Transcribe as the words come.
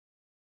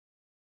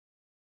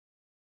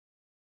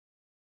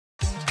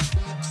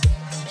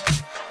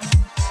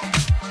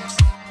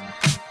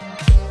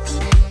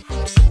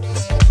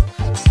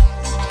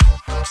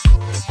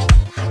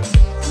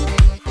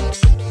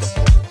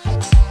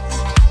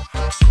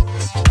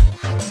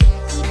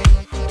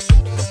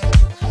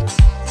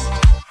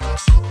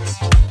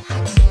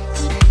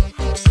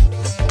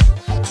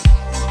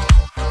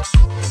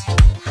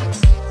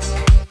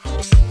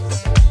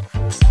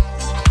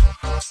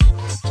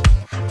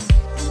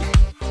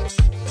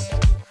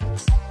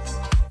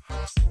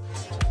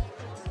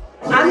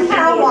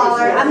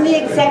I'm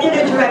the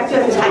executive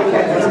director of the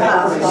Typographic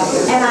Style,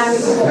 and I'm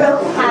thrilled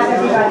to have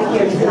everybody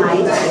here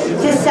tonight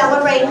to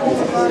celebrate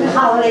the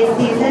holiday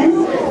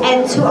season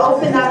and to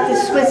open up the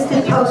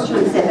Swissted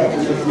poster exhibit.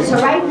 So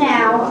right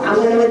now, I'm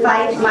going to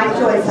invite Mike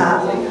Joyce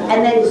up,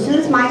 and then as soon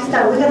as Mike's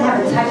done, we're going to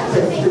have a type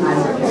quiz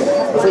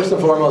tonight. First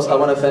and foremost, I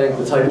want to thank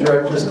the Type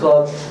Directors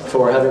Club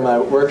for having my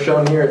work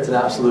shown here. It's an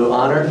absolute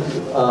honor.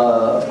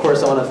 Of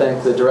course, I want to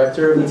thank the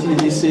director of the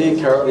TDC,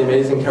 the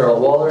amazing Carol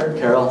Waller.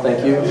 Carol,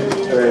 thank you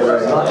very,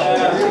 very much.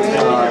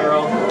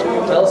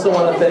 I also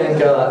want to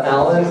thank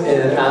Alan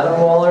and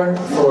Adam Waller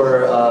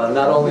for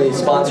not only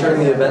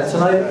sponsoring the event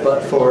tonight,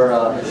 but for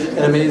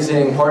an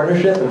amazing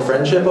partnership and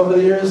friendship over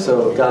the years.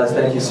 So guys,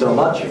 thank you so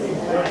much.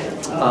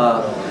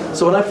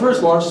 So when I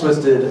first launched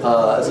Swissted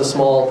as a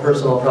small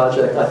personal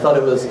project, I thought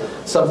it was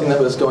something that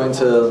was going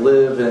to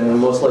live and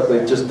most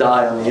likely just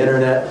die on the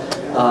internet.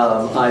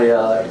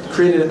 I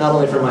created it not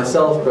only for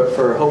myself, but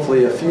for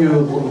hopefully a few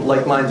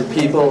like-minded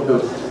people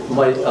who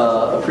might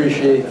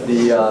appreciate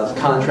the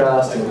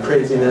contrast and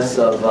craziness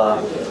of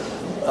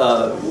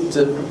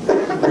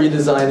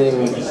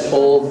redesigning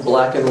old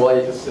black and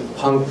white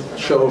punk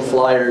show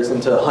flyers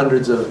into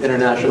hundreds of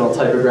international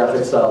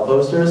typographic style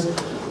posters.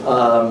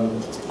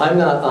 I'm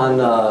not on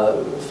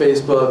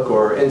Facebook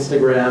or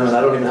Instagram, and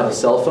I don't even have a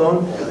cell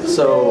phone,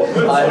 so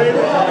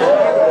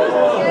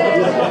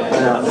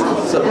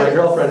so my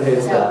girlfriend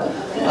hates that.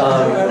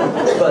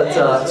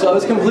 So I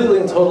was completely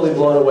and totally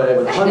blown away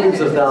with hundreds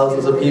of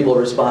thousands of people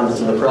responding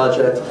to the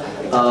project.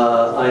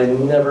 I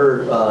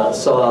never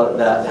saw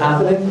that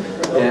happening,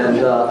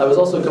 and I was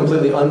also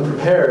completely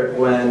unprepared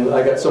when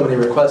I got so many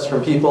requests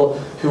from people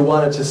who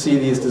wanted to see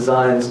these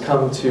designs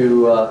come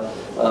to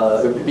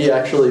be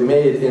actually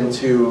made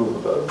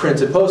into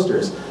printed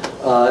posters.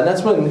 And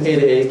that's when A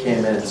to A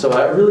came in. So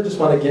I really just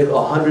want to give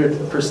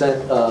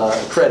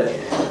 100% credit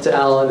to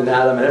Alan and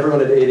Adam and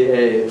everyone at A to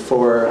A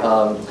for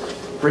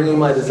bringing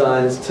my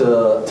designs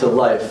to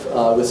life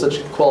with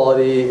such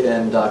quality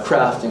and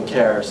craft and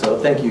care. So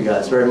thank you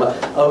guys very much.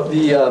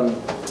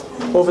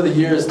 Over the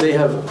years, they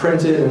have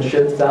printed and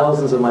shipped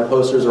thousands of my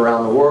posters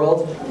around the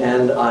world,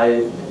 and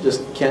I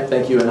just can't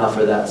thank you enough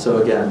for that. So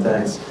again,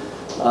 thanks.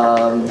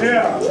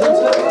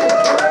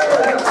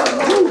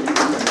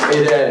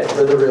 A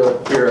for the real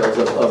heroes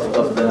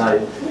of the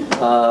night.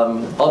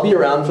 I'll be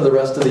around for the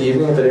rest of the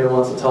evening if anyone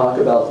wants to talk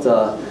about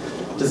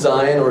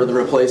design or the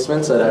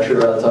replacements. I'd actually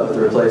rather talk about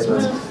the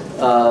replacements.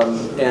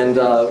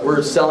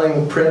 We're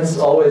selling prints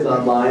always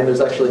online.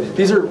 There's actually,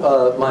 these are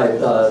my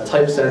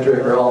type-centric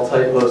or all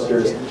type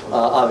posters,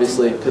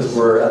 obviously, because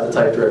we're at the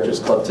Type Directors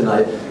Club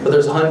tonight. But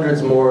there's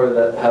hundreds more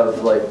that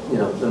have, like, you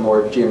know, the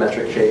more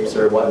geometric shapes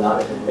or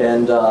whatnot.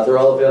 And they're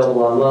all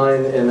available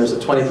online, and there's a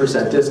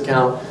 20%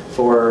 discount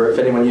for if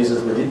anyone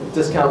uses the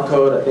discount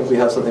code. I think we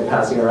have something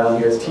passing around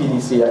here. It's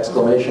TDC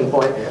exclamation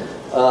point.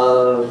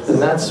 And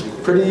that's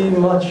pretty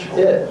much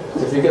it.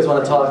 If you guys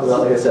want to talk about,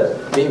 like I said,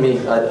 meet me.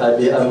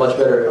 I'm much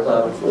better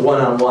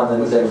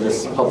one-on-one than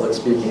this public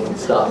speaking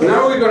stuff.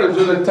 Now we're going to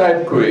do the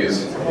type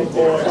quiz,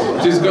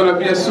 which is going to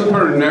be a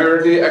super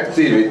nerdy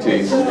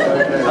activity.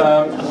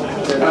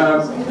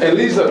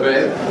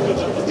 Elizabeth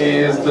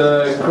is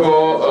the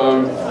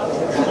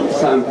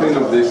something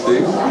of this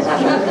thing,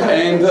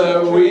 and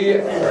we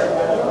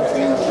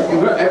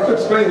have to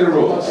explain the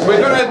rules.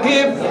 We're going to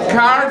give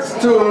cards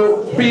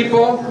to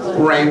people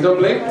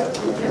randomly.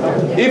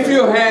 If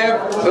you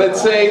have,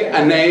 let's say,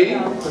 an A,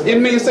 it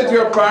means that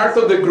you're part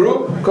of the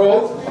group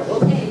called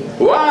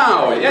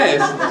Wow,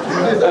 yes.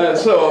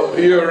 So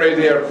you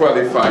already are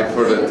qualified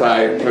for the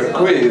type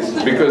quiz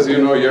because you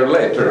know your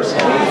letters.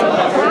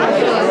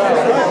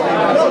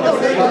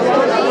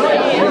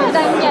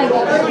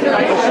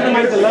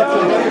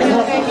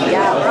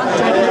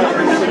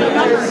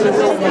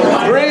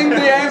 Bring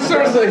the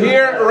answers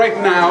here right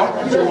now,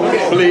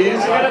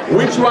 please.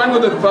 Which one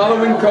of the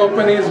following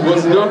companies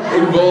was not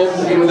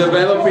involved in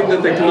developing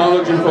the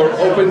technology for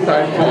open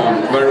type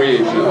font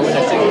variations?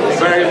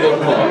 Variable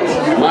fonts.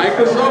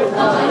 Microsoft,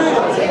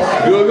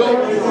 Google,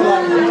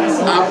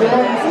 Apple,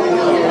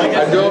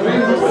 Adobe,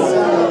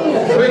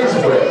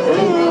 Facebook.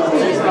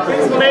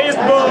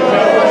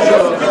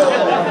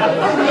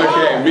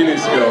 Okay,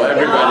 minuscule.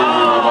 Everybody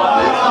knew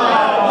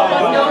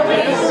about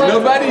this.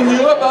 Nobody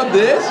knew about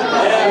this?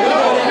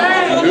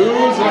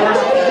 Losers.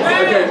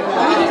 Okay.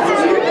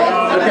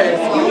 Okay.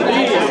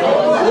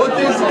 What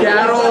is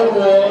Carol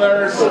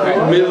Waller's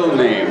middle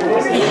name? I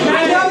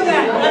know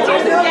that. Let's do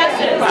some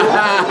guesses.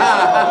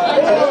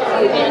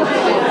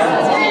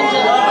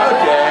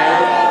 Okay.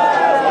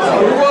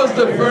 Who was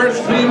the first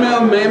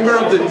female member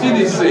of the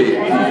TDC?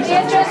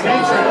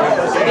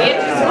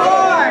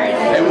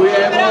 And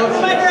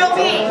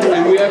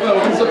we have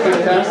also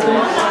fantastic.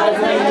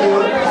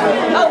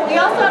 Oh, we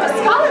also have a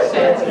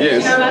scholarship.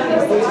 Yes. You know about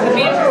this? The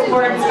Beatrice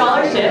Award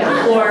Scholarship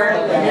for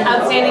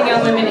Outstanding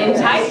Young Women in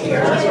Type.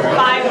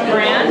 5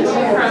 grand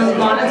from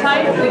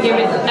Monotype. We give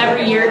it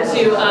every year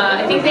to,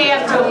 I think they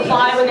have to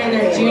apply when they're in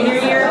their junior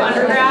year of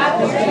undergrad.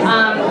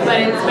 But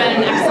it's been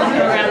an excellent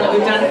program that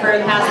we've done for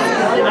the past,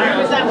 I don't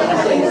know,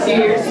 2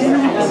 years.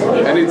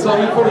 And it's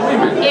only for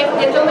women?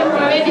 It's only for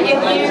women. If you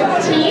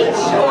teach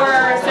or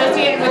are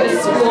associated with a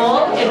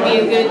school, it'd be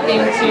a good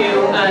thing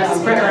to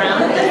spread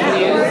around as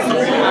news.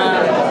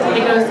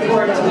 It goes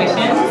for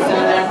tuition, so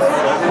that's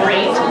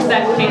great.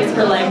 That pays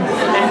for like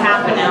a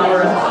half an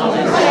hour of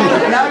college.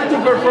 Now to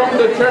perform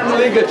the term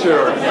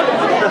ligature.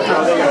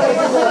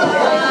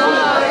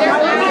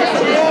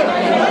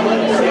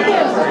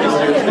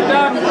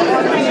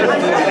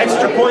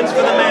 Extra points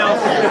for the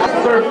mouth.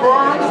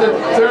 Perform the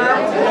term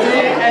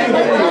T&T.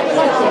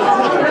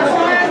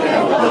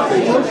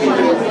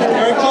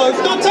 Very close.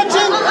 Don't touch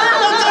him!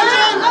 Don't touch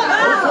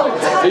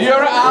him!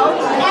 You're out.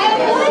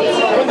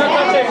 We're not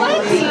touching.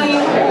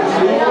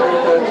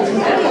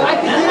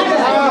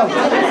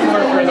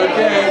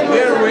 Okay,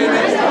 they're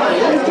winning.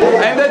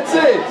 And that's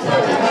it.